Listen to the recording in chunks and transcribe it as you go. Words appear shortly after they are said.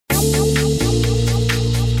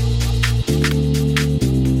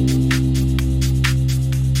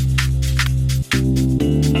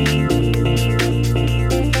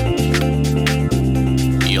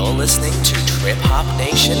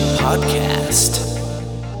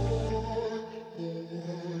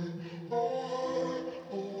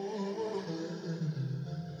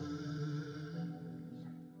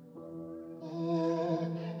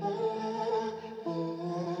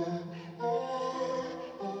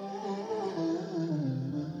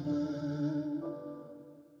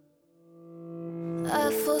I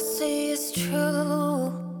foresee it's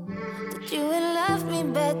true that you would love me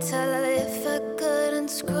better if I couldn't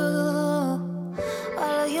screw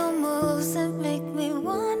all of your moves that make me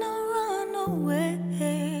wanna run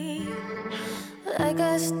away. Like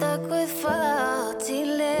I stuck with faulty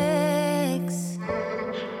legs.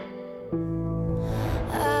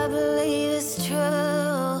 I believe it's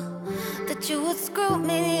true that you would screw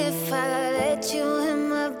me if I let you in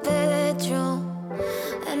my bedroom.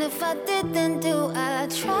 And if I didn't do,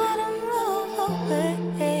 I'd try to move away.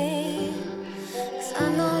 'Cause I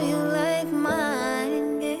know you like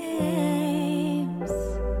mind games.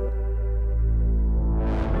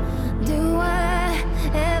 Do I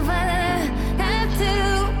ever have to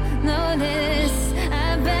notice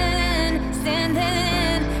I've been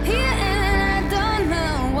standing here and I don't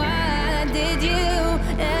know why? Did you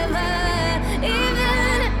ever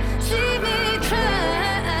even see me try?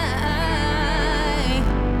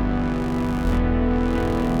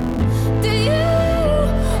 Do you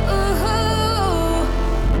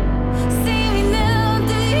see me now?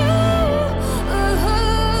 Do you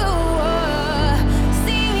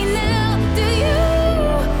see me now? Do you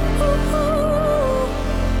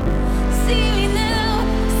see me now?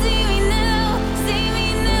 See me now? See me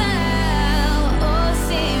now? Oh,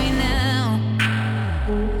 see me now.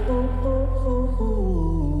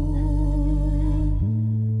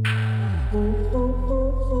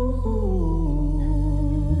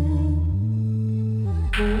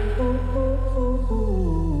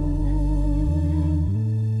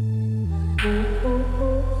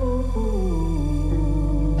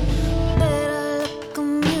 Better look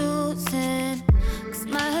amusing, 'cause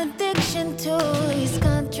my addiction to these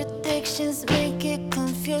contradictions make it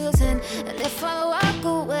confusing. And if I walk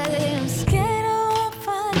away, I'm scared I won't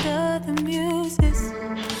find other muses.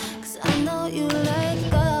 'Cause I know you like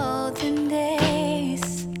golden days.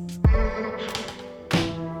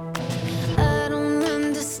 I don't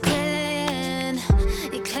understand.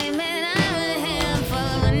 You claiming I'm a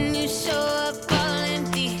handful when you show up all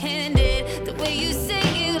empty-handed. The way you say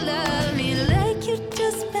you love me, like you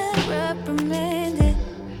just been reprimanded.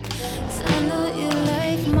 'Cause I know you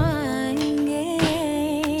like mind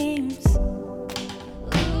games.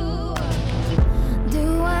 Ooh. Do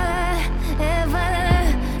I ever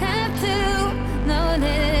have to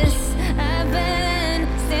notice I've been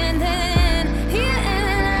standing here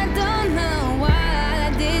and I don't know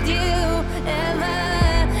why? Did you ever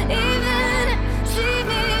even see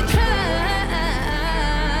me try?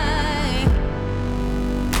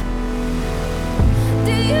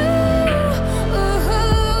 Do you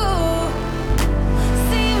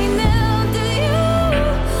see me now? Do you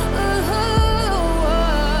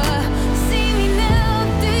see me now?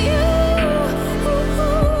 Do you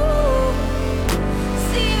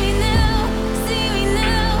see me now? See me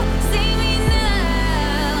now? See me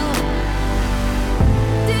now?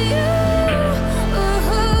 Do you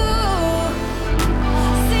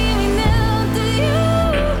see me now? Do you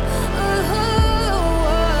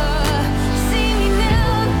see me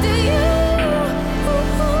now? Do you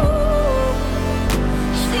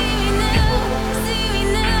see me now? See me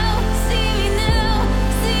now? See me now?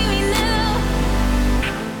 See me now?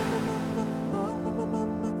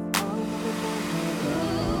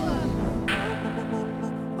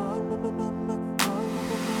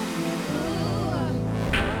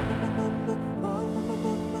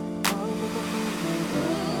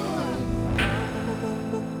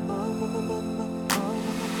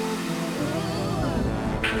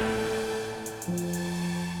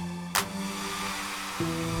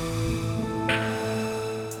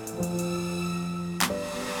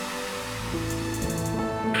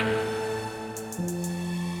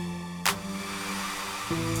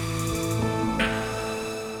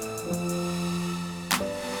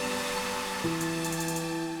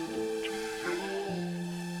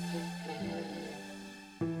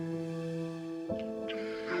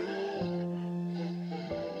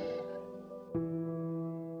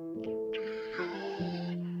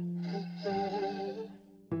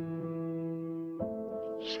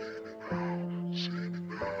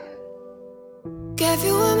 Gave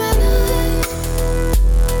you a minute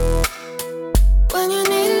when you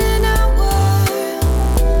needed an hour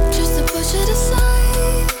just to push it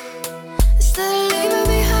aside instead of leaving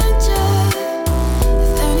behind you.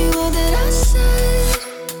 If any word that I said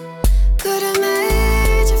could have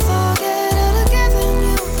made you forget, I'd have given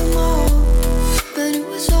you the more. But it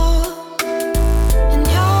was all in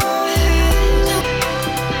your head.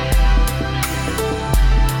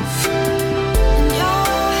 In your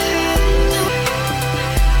head.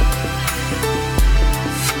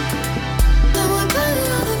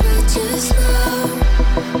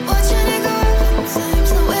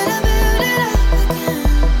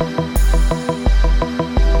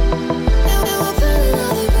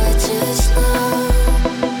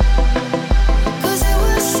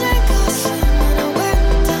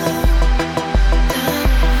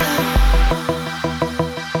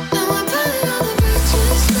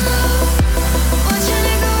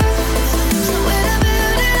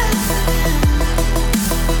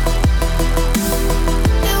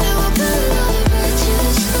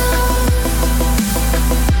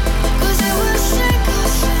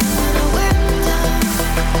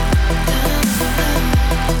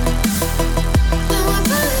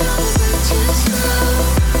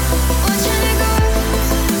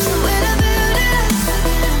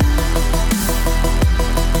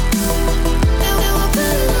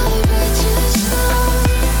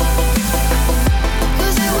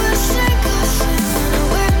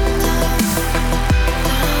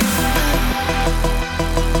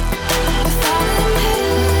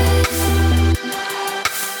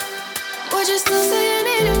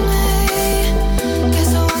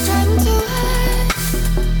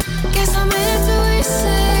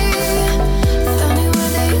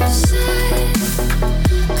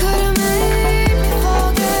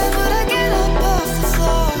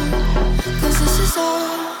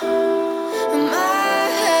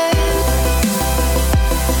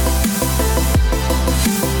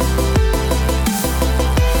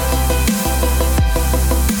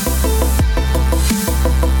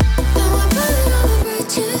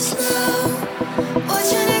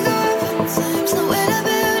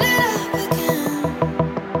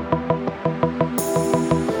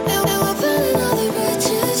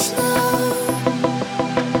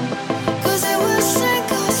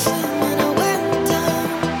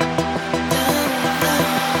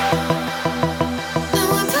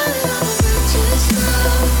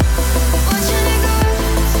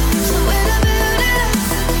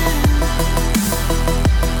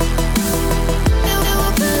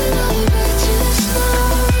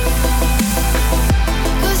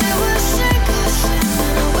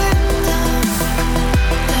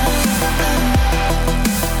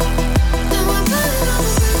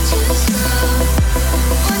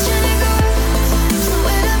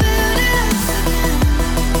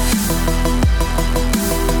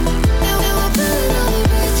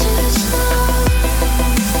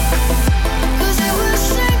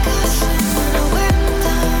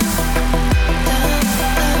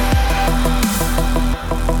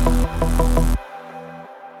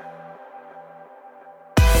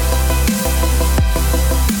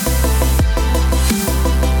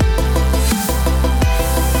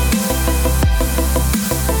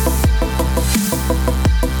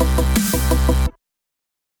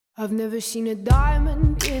 never seen a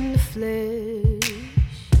diamond in the flesh.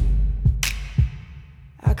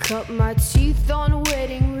 I cut my teeth on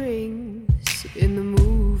wedding rings in the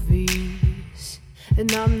movies,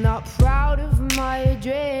 and I'm not proud of my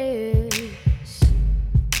address.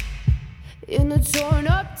 In a torn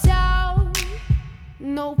up town,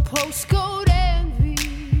 no postcode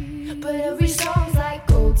envy, but every song's like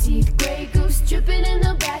gold teeth, grey goose dripping in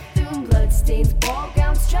the bathroom, bloodstains, ball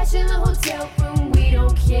gowns, trash in the hotel room. We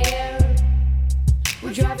don't care.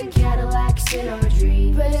 We're driving Cadillacs in our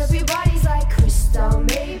dreams, but everybody's like crystal,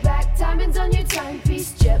 Maybach, diamonds on your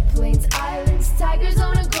timepiece, jet planes, islands, tigers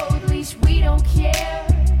on a gold leash. We don't care.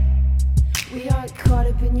 We aren't caught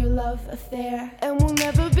up in your love affair, and we'll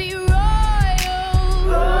never be royals.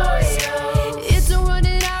 It's a run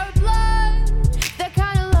in our blood. That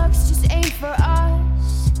kind of luck's just ain't for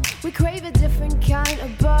us. We crave a different kind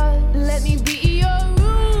of buzz. Let me be your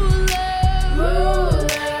ruler.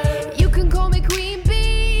 You can call me Queen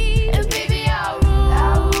Bee, and baby I'll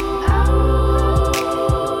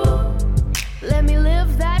rule. Let me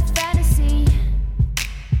live that fantasy.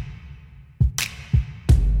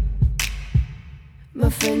 My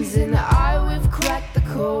friends and I, we've cracked the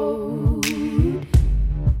code.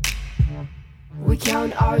 We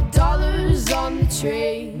count our dollars on the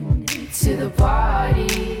train to the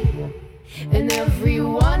party, and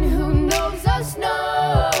everyone who knows us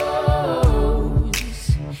knows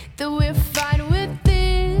that we're fine with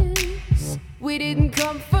this. We didn't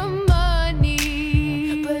come for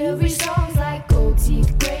money, but every song's like gold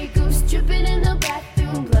teeth, grey goose dripping in the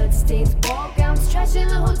bathroom, bloodstains, ball gowns, trash in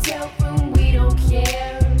the hotel room. We don't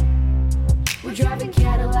care. We're driving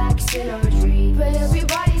Cadillacs in our dreams, but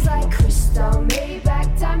everybody's like crystal,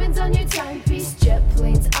 Maybach, diamonds on your timepiece, jet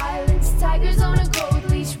planes, islands, tigers on a gold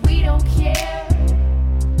leash. We don't care.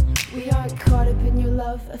 We aren't caught up in your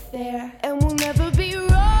love affair, and we'll never be royals.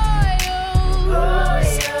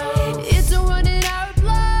 It's a run in our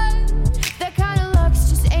blood. That kind of luck's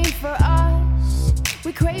just ain't for us.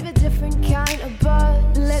 We crave a different kind of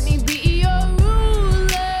buzz. Let me be your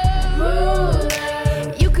ruler.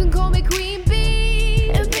 You can call me Queen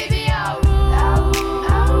Bee, and baby I'll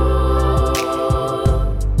rule.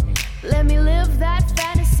 Let me live that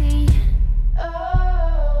fantasy.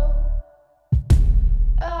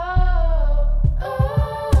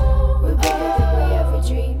 We're better than we ever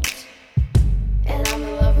dreamed, and I'm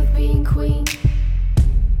in love with being queen.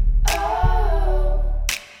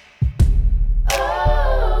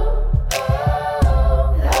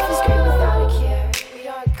 Life is great without a care. We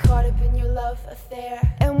aren't caught up in your love affair,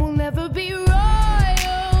 and we'll never be royals.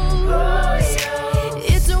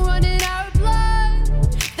 It's a run in our blood.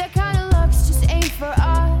 That kind of luck's just ain't for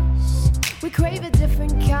us. We crave a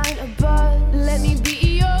different kind of buzz. Let me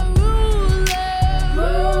be your ruler.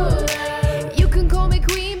 You can call me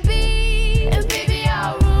Queen Bee, and baby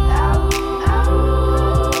I'll rule.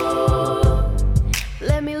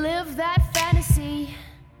 Let me live that fantasy.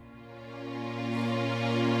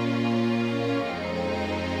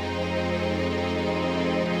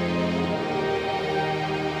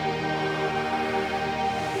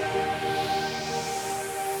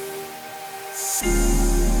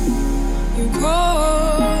 You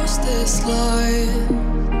cross this line.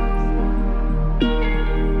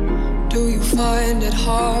 Do you find it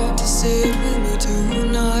hard to sit with me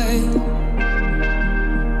tonight?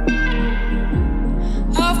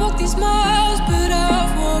 I've walked these miles, but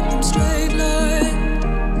I've walked them straight line.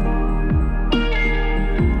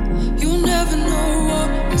 You'll never know what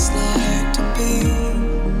it's like to be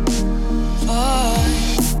fine.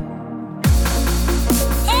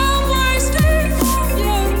 I'm wasting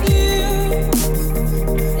your years.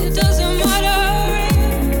 It doesn't matter.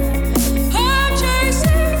 I'm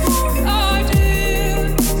chasing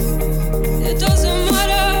ideas.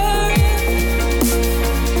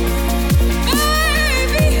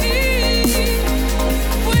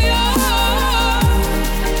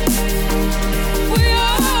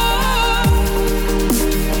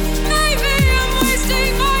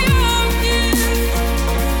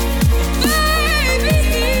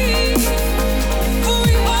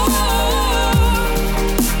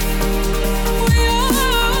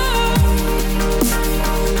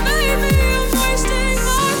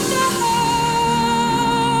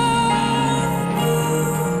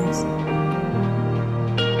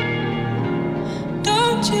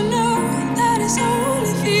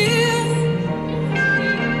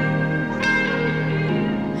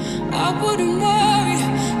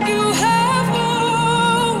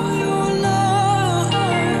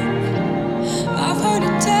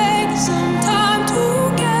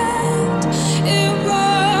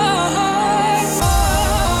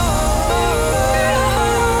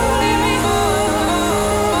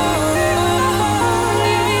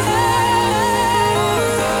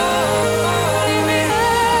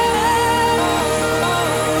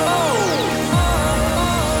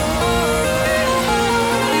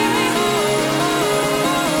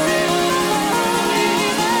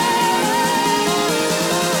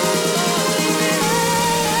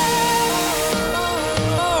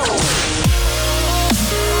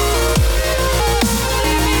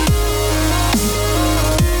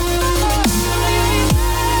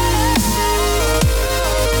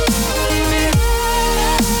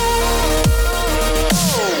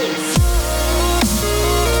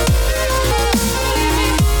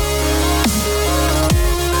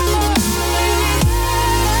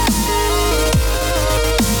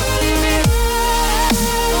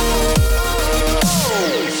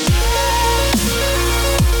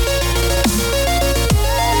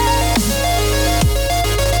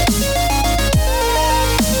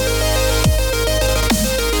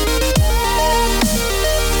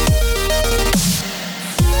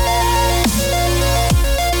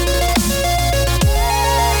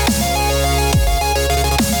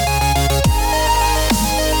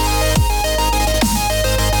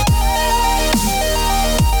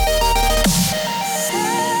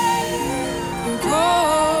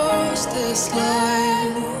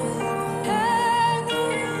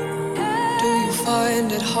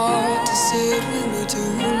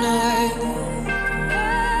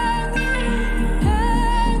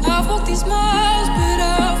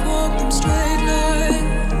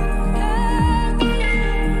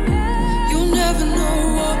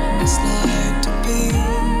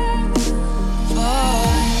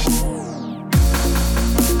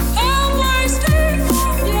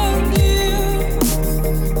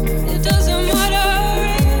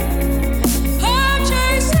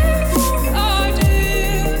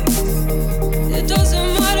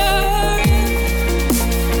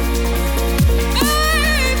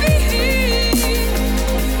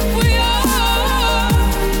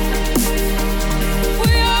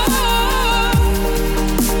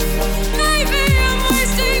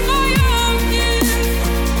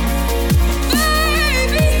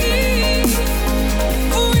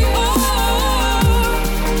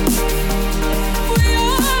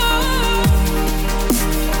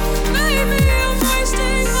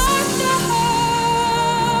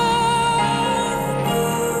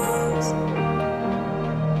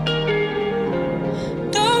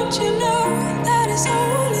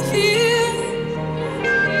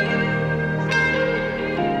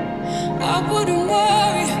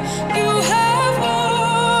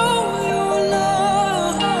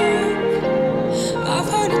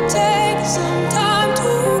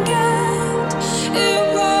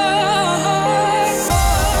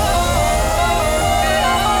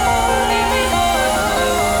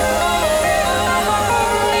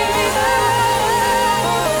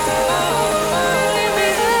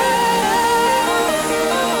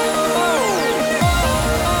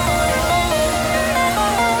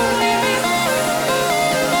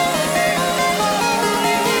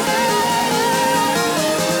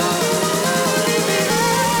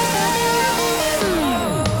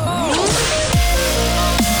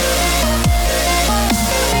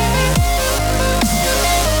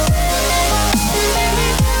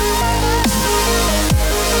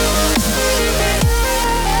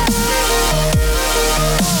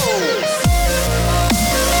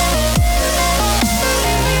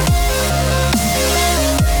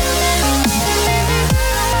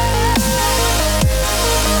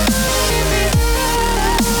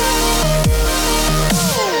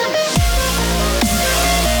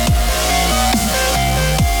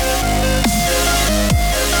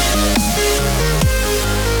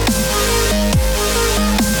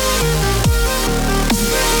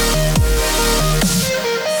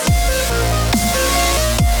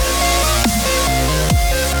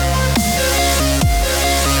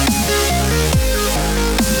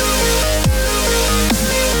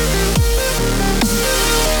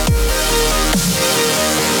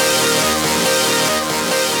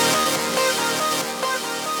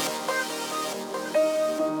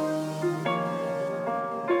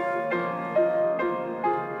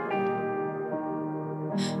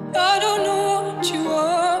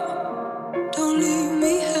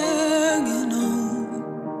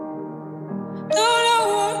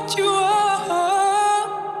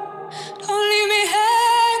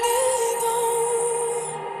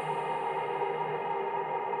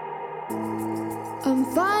 I'm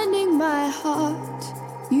finding my heart,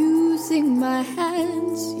 using my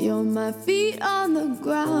hands. You're my feet on the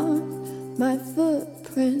ground, my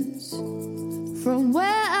footprints. From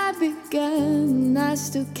where I began, I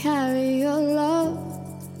still carry your love.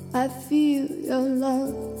 I feel your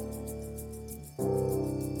love.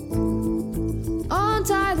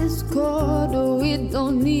 Untie this cord, oh, we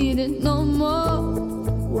don't need it no more.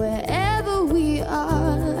 Wherever we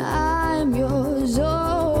are, I'm yours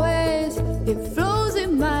always. It flows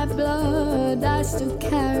in my blood, I still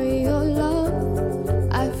carry your love.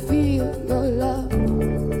 I feel your love.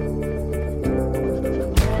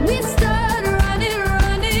 We start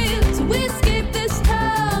running till we escape this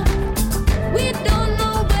town. We don't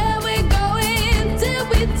know where we're going till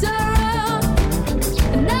we turn around.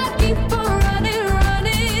 And I keep on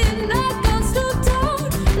running, I can't slow down.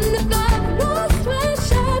 And if I'm lost where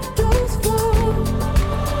shadows fall,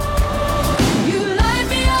 you light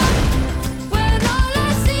me up when all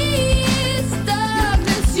I see is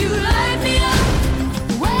darkness. You light me up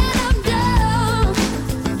when I'm down.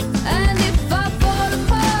 And if I fall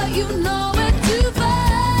apart, you know where to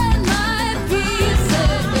find my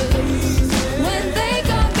pieces when they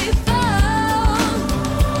can't be found.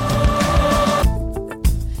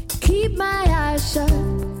 Keep my eyes shut,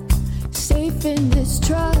 safe in this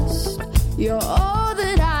trust. You're all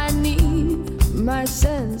that I need, my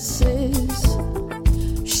senses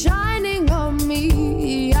shining on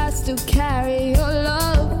me. I still carry your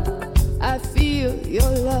love. I feel your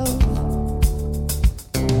love.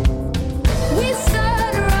 We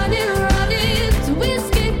start running till we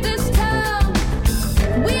escape this town.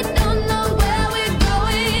 We don't know where we're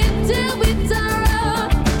going till we turn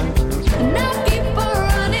around. And I keep on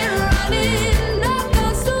running, I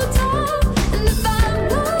can't slow down. And if I'm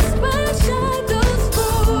lost where shadows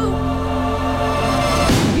fall,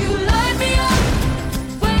 you light me up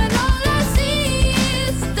when all I see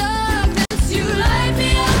is darkness. You light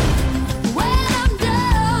me up when I'm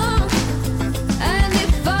down. And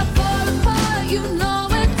if I fall apart, you know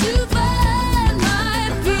where to find my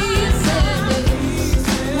pieces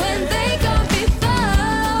when they can't be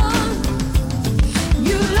found.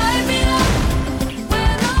 You light me up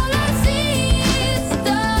when all I see is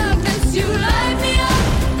darkness. You light me up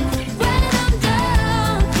when I'm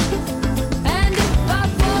down. And if I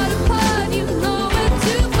fall apart, you know where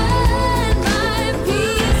to find my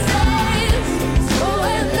pieces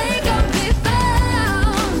when they can't be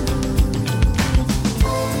found.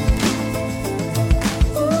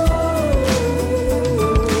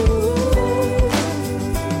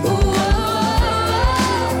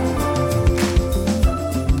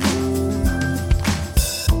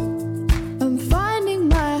 I'm finding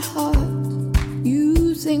my heart,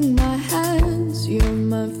 using my hands. You're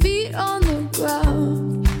my feet on the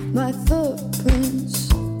ground, my footprints.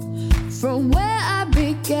 From where I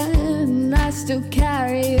began, I still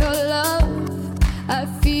carry your love. I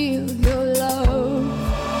feel your love.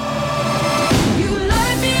 You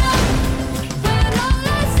light me up when all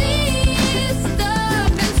I see is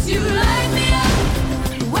darkness. You light me up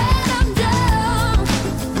when I'm down.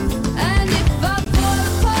 And if I fall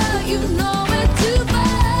apart, you know where to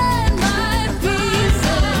find my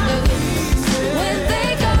pieces when they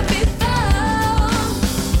can't be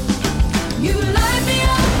found. You light me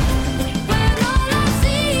up when all I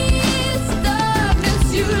see is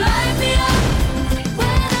darkness. You light me up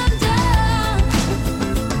when I'm down.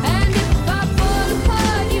 And if I fall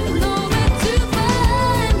apart, you know where to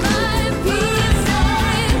find my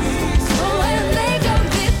pieces when they can't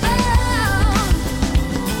be found.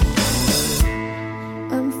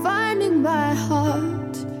 I'm finding my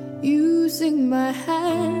heart, using my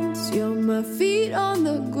hands. You're my feet on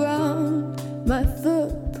the ground, my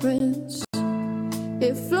footprints.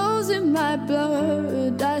 It flows in my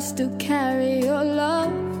blood. I still carry your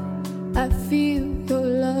love. I feel your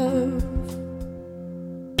love.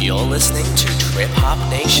 You're listening to Trip Hop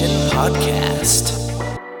Nation Podcast.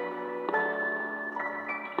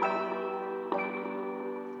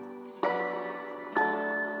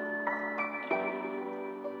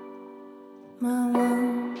 My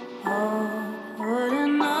one heart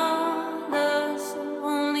wouldn't know there's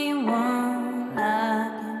only one that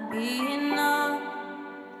can be enough.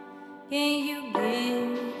 Can you give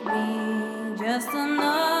me just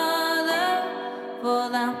another for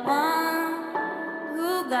that one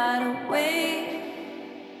who got away?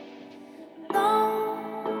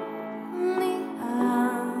 Lonely,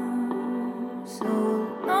 I'm so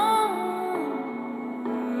lonely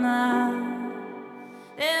now.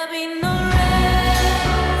 There'll be no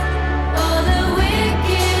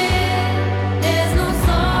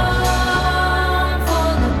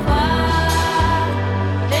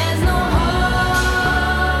no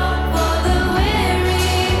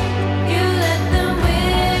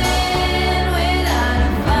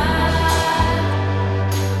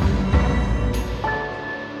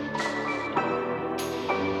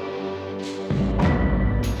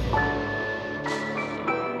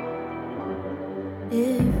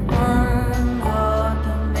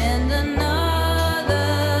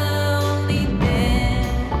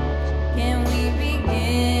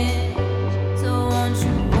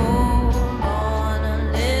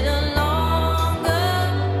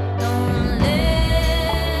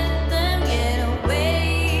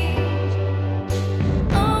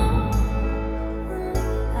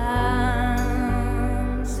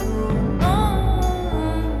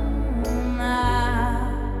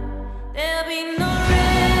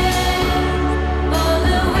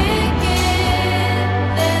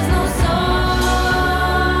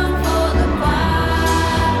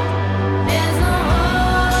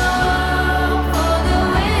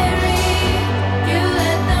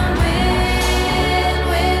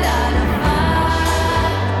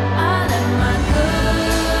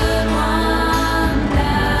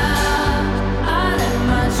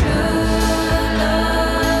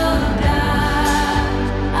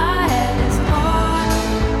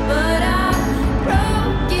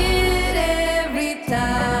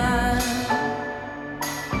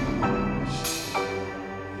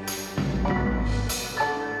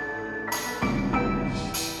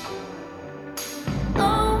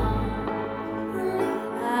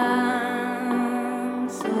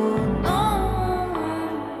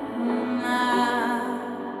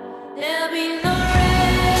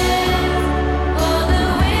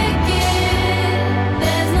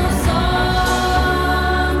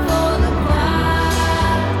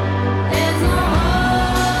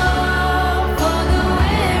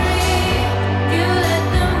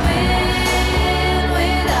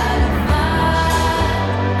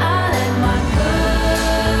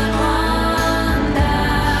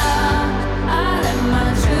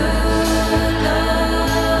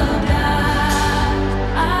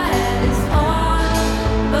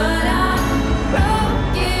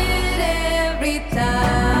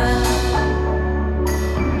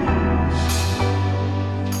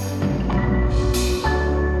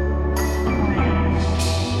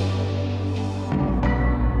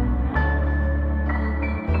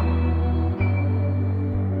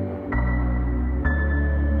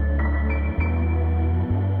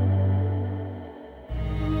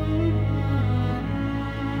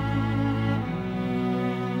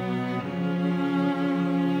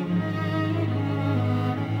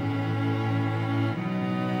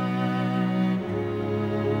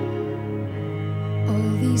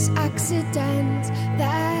these accidents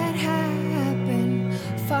that happen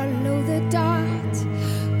follow the dot.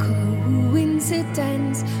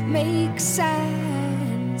 Coincidence makes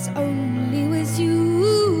sense only with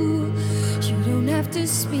you. You don't have to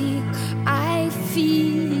speak. I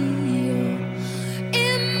feel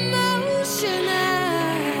emotional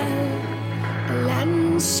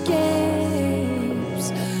landscapes.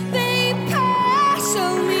 They pass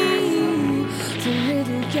on me. The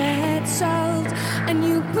riddle gets solved, and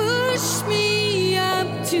you push me up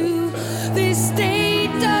to this state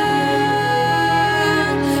of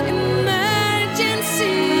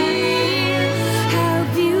emergency. How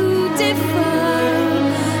beautiful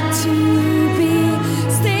to be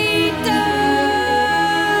state of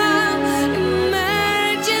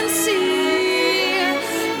emergency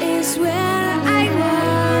is where I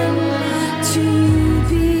want to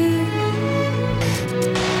be.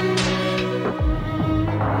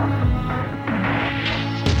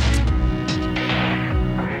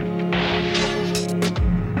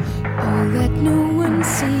 All that no one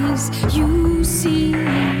sees, you see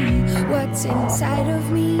what's inside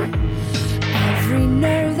of me. Every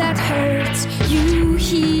nerve that hurts, you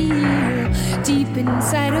heal deep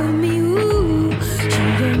inside of me. Ooh,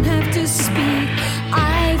 you don't have to speak.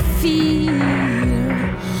 I feel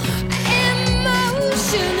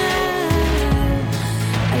emotional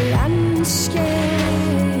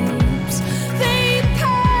landscapes. They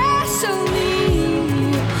pass on me.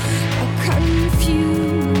 A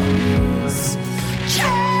confused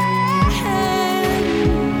can.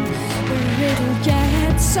 The riddle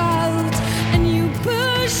gets solved, and you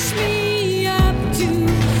push me up to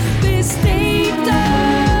this state of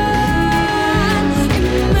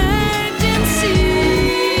emergency.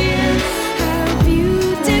 How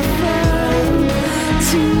beautiful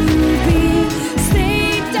to be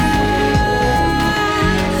state of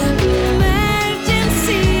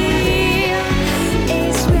emergency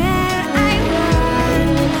is where I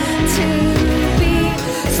want to be.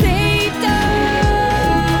 State of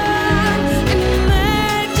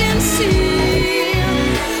emergency.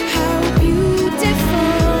 How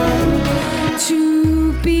beautiful to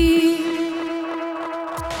be.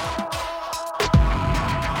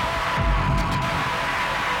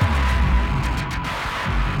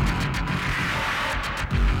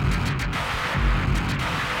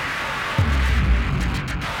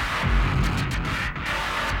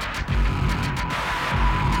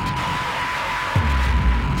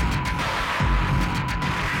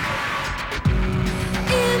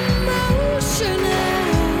 Emotional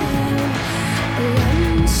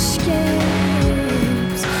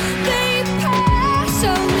landscapes. They pass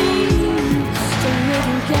on me. The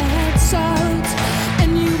riddle gets solved,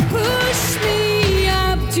 and you push me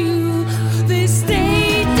up to this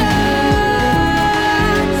state of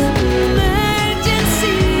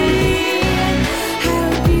emergency. How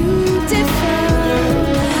beautiful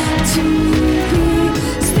to be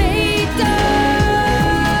state of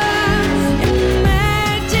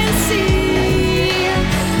emergency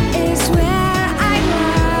is where I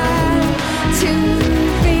want to be.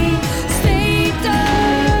 State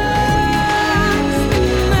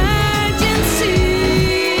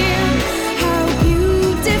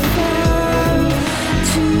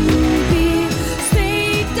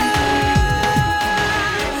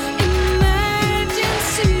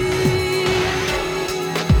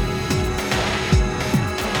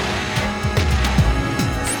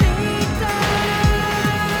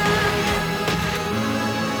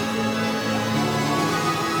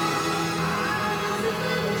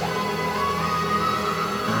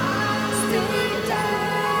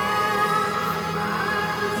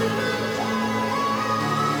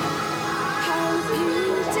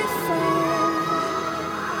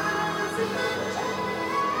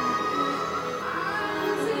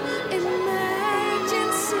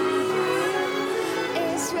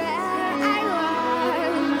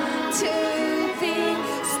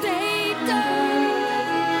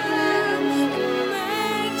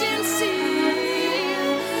emergency. How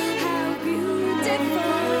beautiful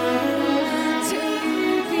to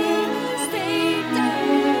be state of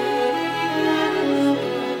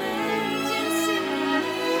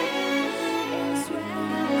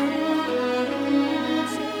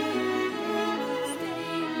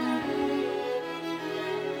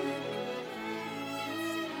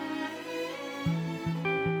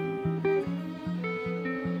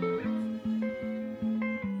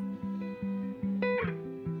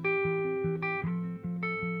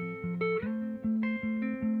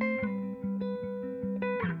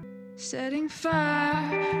Setting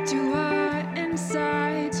fire to our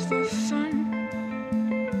insides for fun.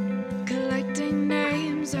 Collecting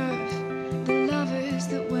names of the lovers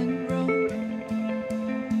that went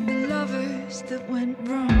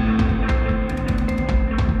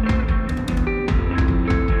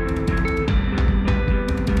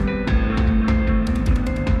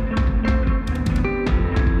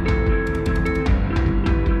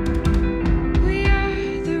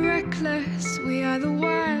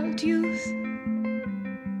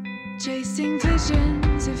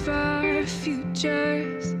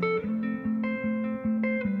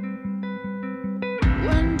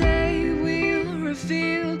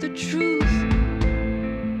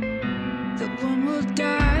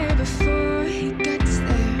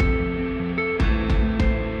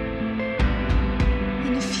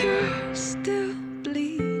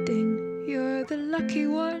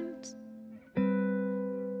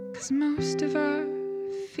 'Cause most of our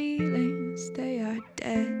feelings, they are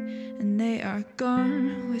dead and they are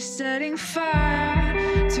gone. We're setting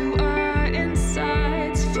fire to our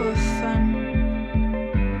insides for fun,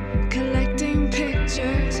 collecting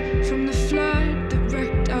pictures from the flood that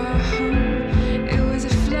wrecked our home. It was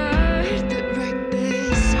a flood that wrecked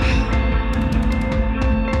this home.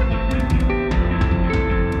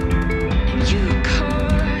 And you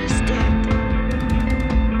caused it.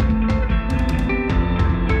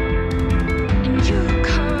 And you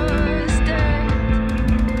caused it.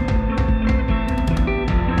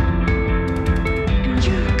 And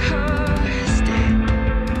you caused it.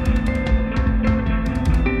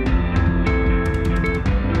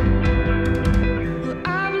 Well,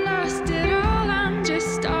 I've lost it all, I'm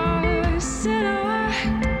just a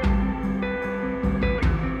silhouette,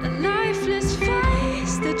 a lifeless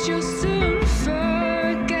face that you'll soon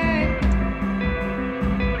forget.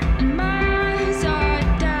 And my eyes are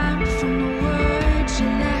damp from the words you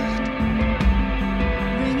left,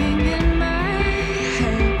 ringing in my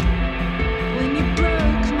head when you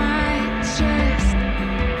broke my chest,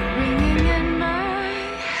 ringing in my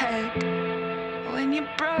head when you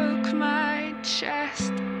broke my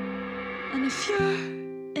chest. And if you're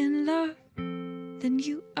in love, then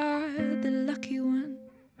you are the lucky one.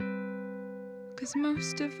 'Cause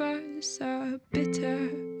most of us are bitter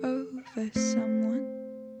over someone,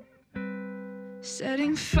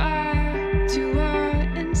 setting fire to our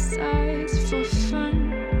insides for fun,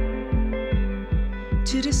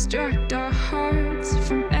 to distract our hearts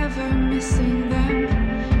from ever missing them.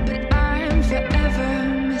 But I'm forever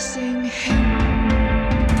missing him.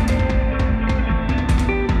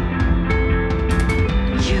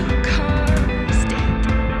 You caused it.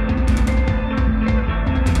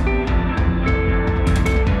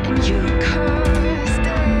 And you caused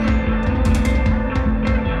it.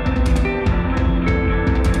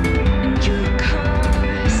 And you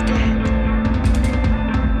caused it.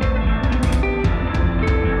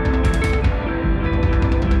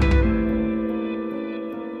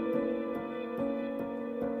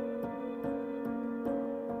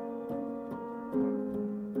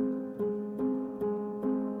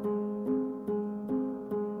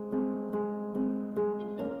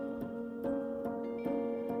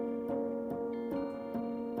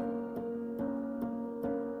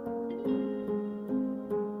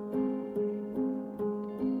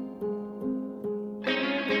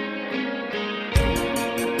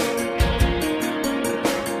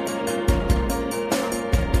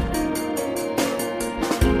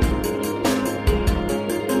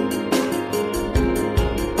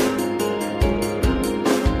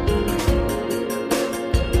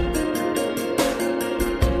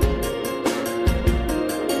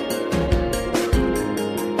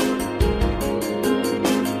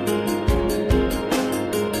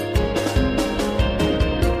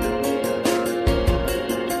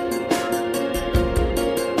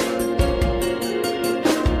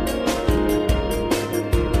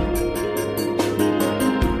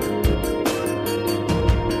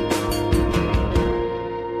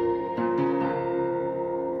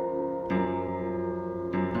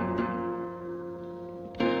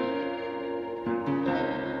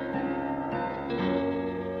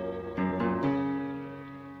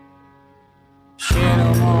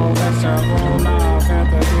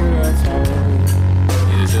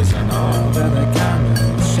 Is this an ode to the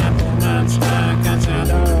common simple man's back and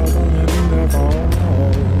shadow on the beautiful?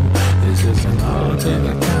 Is this an ode to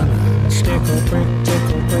the common stickle brick,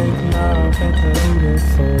 tickle brick, love at the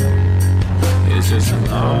beautiful? Is this an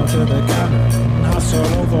ode to the common hustle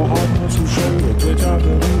over homeless who show the bridge of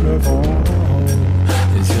the beautiful?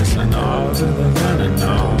 Is this an ode to the common?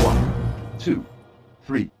 No. 1, 2,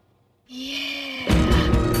 3.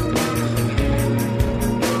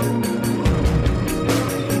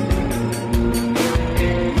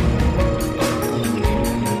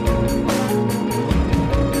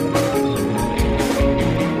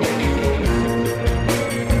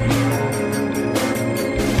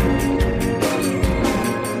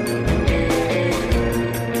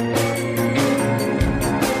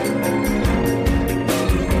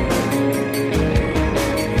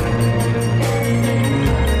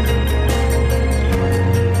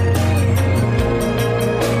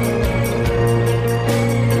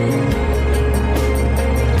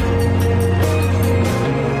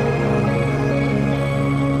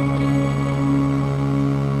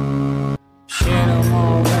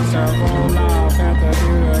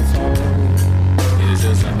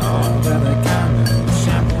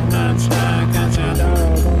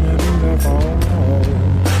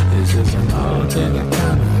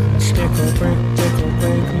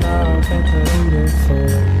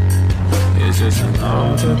 just an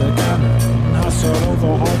ode to the cannon. Hustle over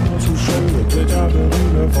almost to show you good job of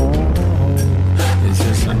uniform. It's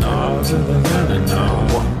just an ode to the cannon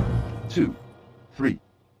now. 1, 2, 3.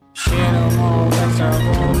 Shit on all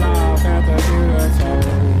festival life at the beautiful.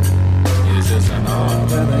 It's just an ode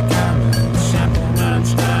to the cannon. Sample man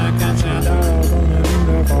snack and stand up on the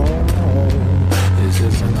beautiful. It's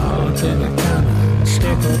just an ode to the cannon.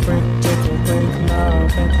 Stick or brick, tickle brick,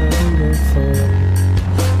 love at the beautiful.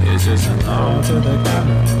 It's just an ode to the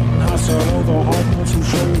cannon. Hustle over almost to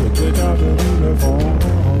show you good job of uniform.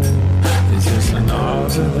 It's just an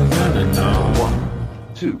ode to the cannon now.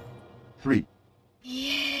 1, 2, 3.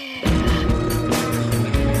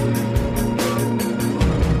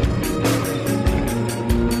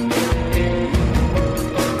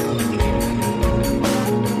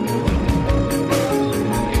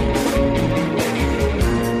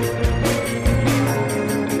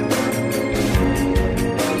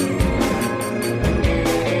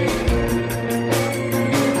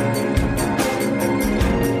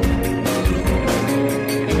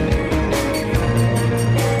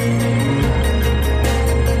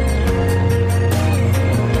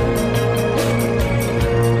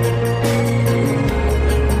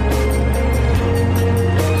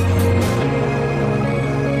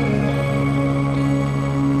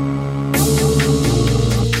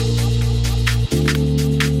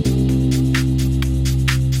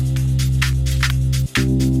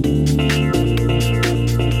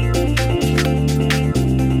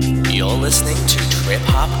 Listening to Trip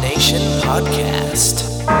Hop Nation Podcast.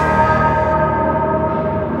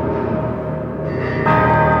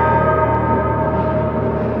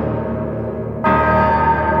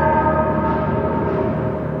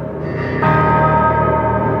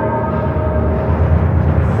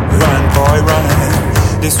 Run, boy,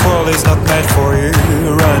 run. This world is not meant for you.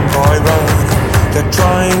 Run, boy, run. They're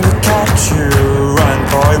trying to catch you. Run,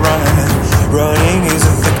 boy, run. Running is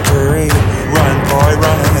a victory. Run, boy,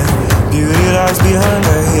 run. Beauty lies behind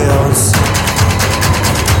the hills.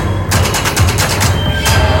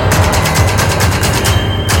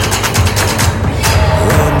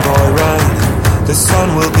 Run, boy, run. The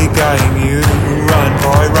sun will be guiding you. Run,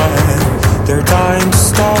 boy, run. They're dying to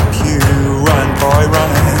stop you. Run, boy,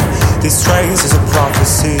 run. This race is a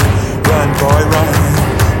prophecy. Run, boy,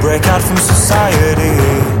 run. Break out from society.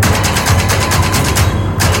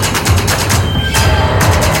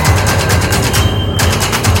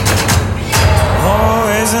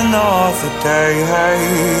 Another day, hey,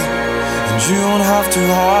 and you won't have to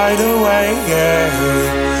hide away, yeah.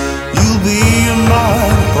 You'll be a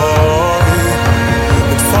man, boy,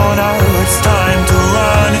 but for now it's time to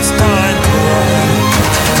run, it's time to run.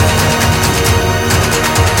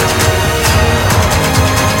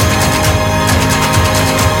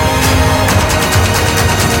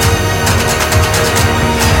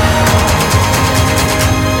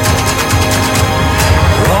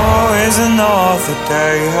 Another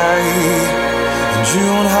day, hey, and you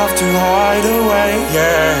won't have to hide away,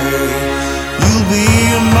 yeah. You'll be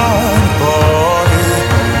a man, boy,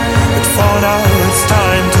 but for now it's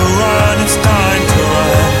time to run, it's time to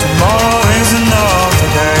run. Tomorrow is another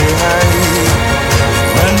day, hey,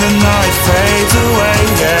 when the night fades away,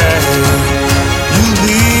 yeah. You'll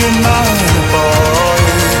be a man, boy,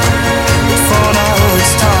 but for now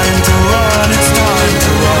it's time to run, it's time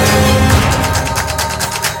to run.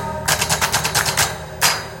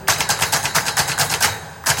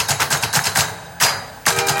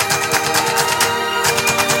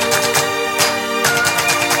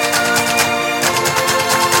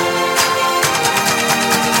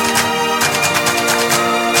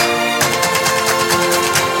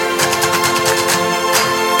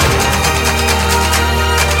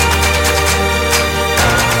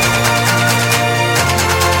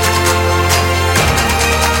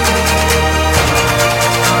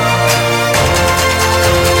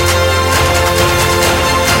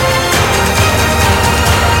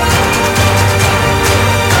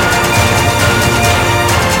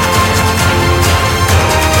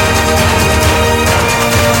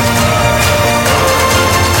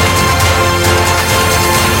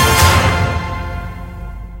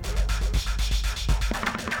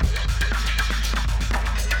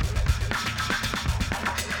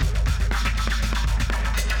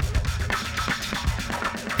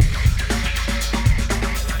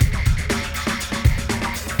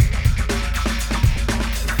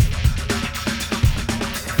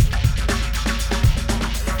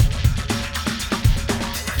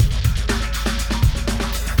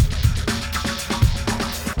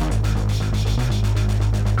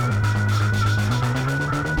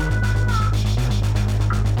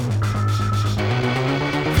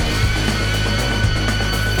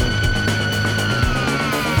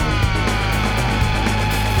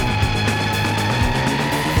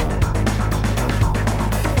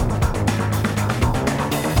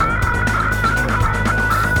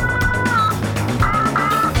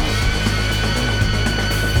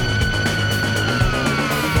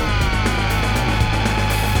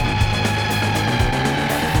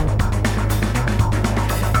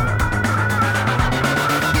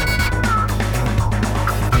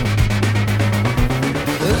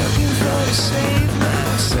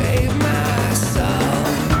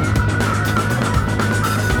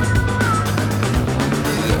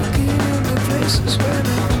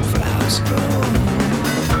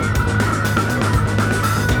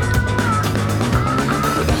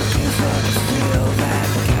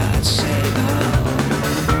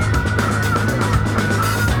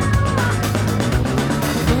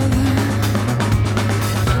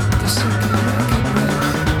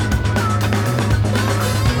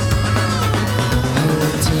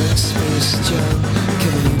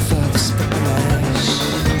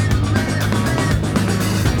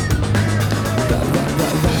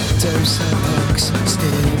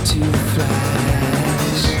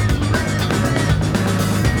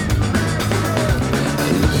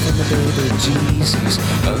 Jesus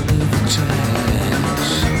under the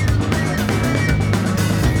trash.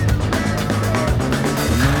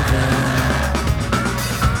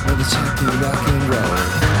 Never talking rock and roll.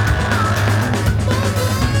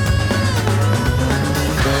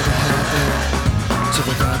 Never happen till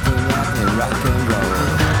we got the rock and roll.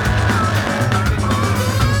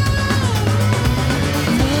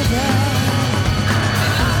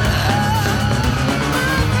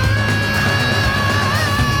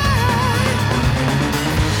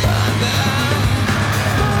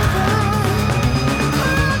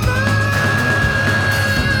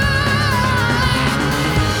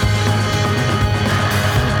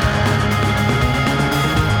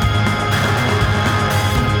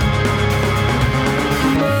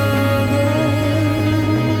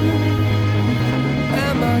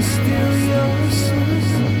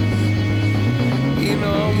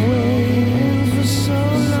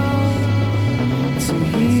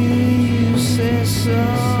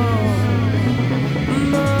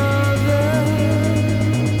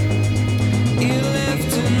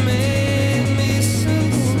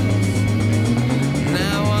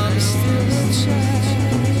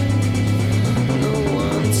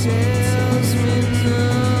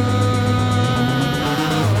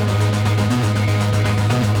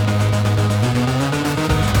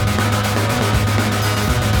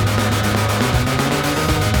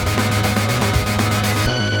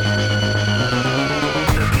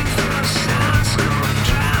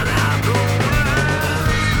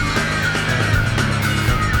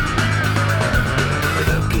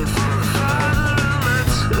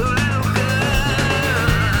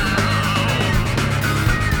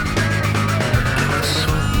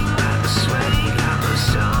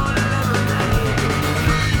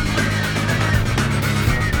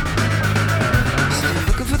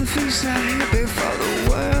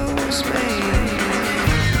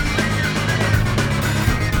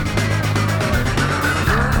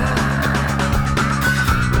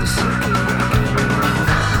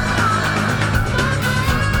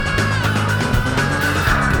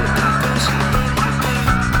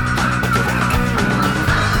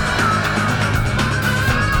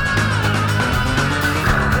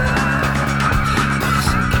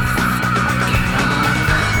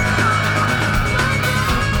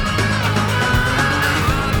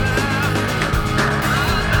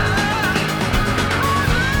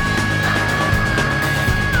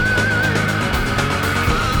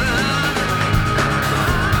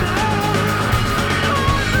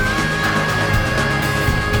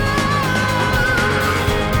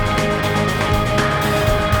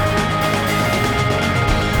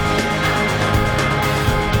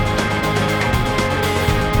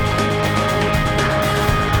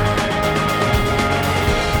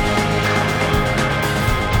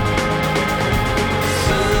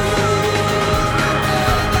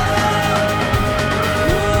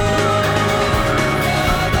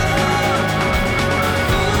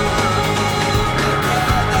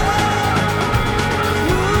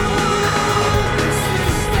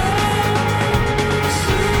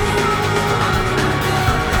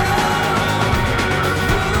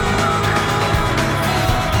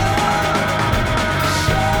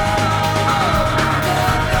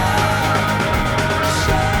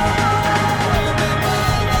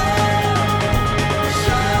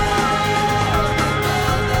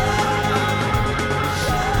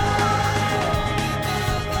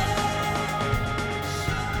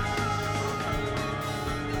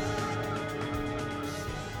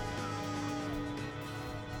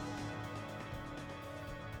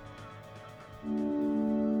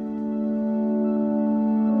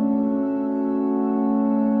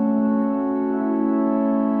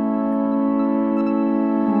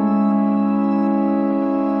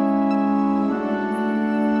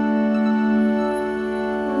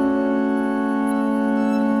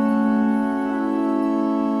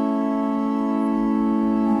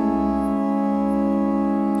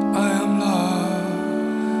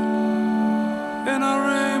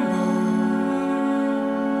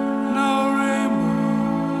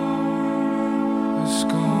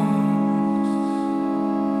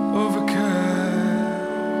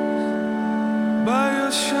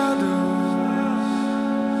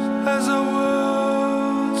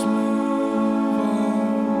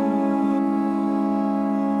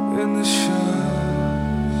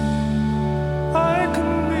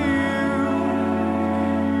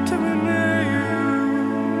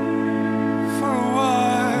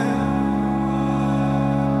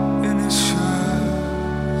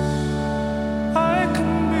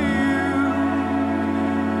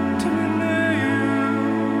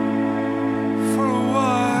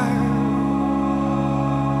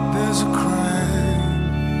 There's a crane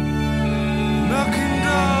knocking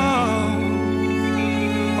down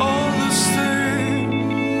all those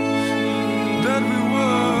things that we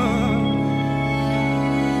were.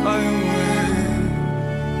 I awake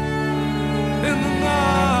in the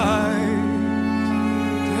night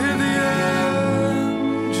to hear the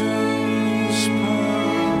engines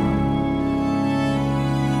purr.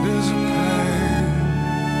 There's a pain,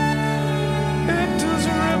 it does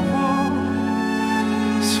ripple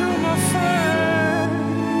through my frame,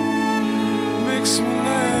 makes me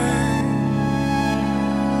late.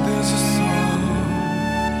 There's a thought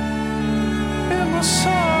in my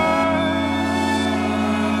soul.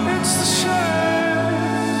 It's the shame,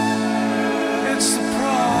 it's the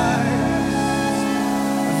pride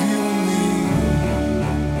of you and me,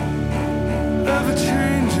 ever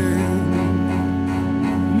changing,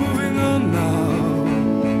 moving on now,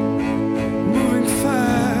 moving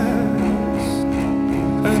fast,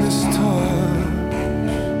 and this touch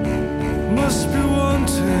must be